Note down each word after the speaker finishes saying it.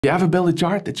You ever built a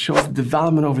chart that shows the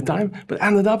development over time, but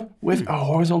ended up with a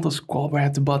horizontal scroll bar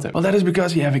at the bottom? Well, that is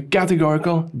because you have a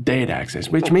categorical data axis,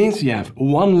 which means you have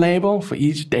one label for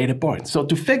each data point. So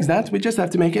to fix that, we just have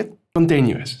to make it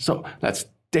continuous. So let's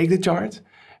take the chart,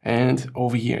 and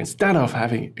over here, instead of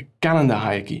having a calendar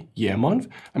hierarchy year month,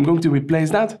 I'm going to replace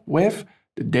that with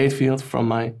the date field from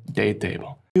my date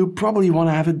table. You probably want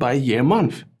to have it by year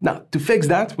month. Now, to fix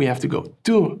that, we have to go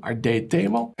to our date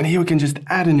table, and here we can just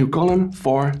add a new column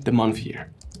for the month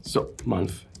year. So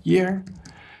month year,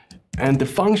 and the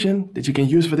function that you can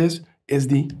use for this is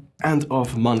the end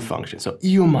of month function. So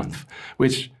EU month,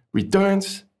 which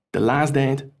returns the last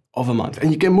date of a month,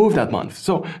 and you can move that month.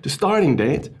 So the starting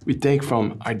date we take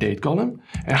from our date column,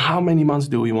 and how many months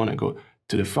do we want to go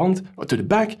to the front or to the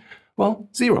back? Well,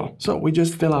 0. So we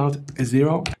just fill out a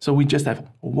 0. So we just have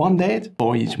one date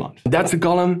for each month. That's the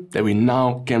column that we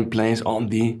now can place on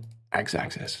the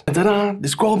x-axis. And ta-da! The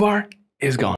scroll bar is gone.